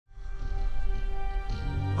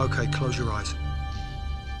Okay, close your eyes.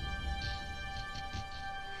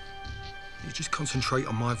 You just concentrate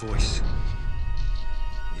on my voice.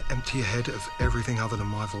 You empty your head of everything other than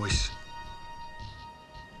my voice.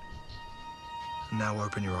 And now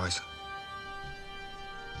open your eyes.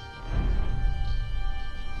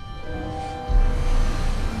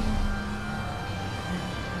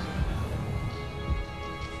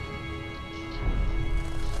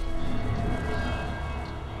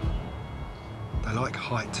 They like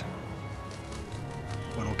height.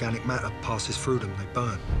 When organic matter passes through them, they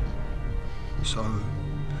burn. So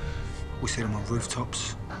we see them on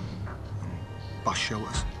rooftops, and bus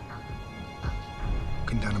shelters,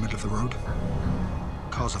 walking down the middle of the road.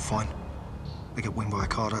 Cars are fine. They get winged by a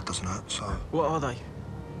car, that doesn't hurt, so... What are they?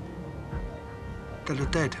 They're the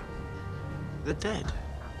dead. They're dead?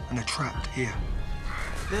 And they're trapped here.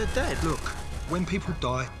 They're dead? Look, when people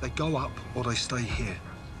die, they go up or they stay here.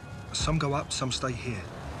 Some go up, some stay here.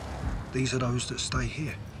 These are those that stay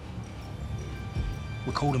here.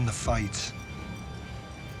 We call them the Fades.